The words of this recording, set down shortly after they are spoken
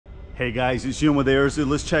Hey guys, it's Yuma there. So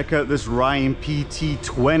let's check out this Ryan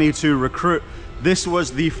PT-22 Recruit. This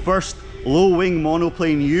was the first low-wing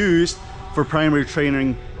monoplane used for primary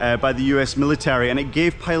training by the US military, and it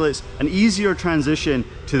gave pilots an easier transition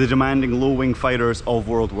to the demanding low-wing fighters of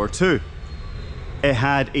World War II. It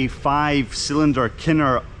had a 5-cylinder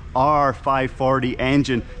Kinner R540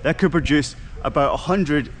 engine that could produce about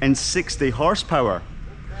 160 horsepower.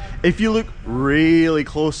 If you look really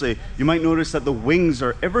closely, you might notice that the wings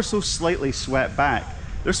are ever so slightly swept back.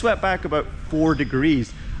 They're swept back about 4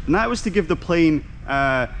 degrees, and that was to give the plane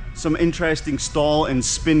some interesting stall and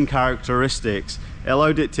spin characteristics. It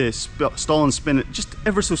allowed it to stall and spin it just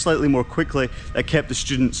ever so slightly more quickly. That kept the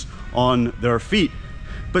students on their feet.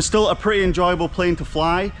 But still a pretty enjoyable plane to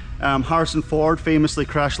fly. Harrison Ford famously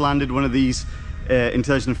crash landed one of these in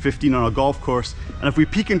 2015 on a golf course. And if we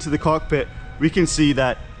peek into the cockpit, we can see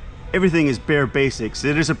that everything is bare basics.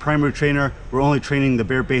 It is a primary trainer. We're only training the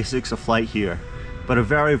bare basics of flight here. But a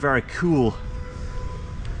very, very cool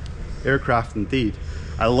aircraft indeed.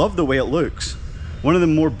 I love the way it looks. One of the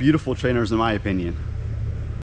more beautiful trainers in my opinion.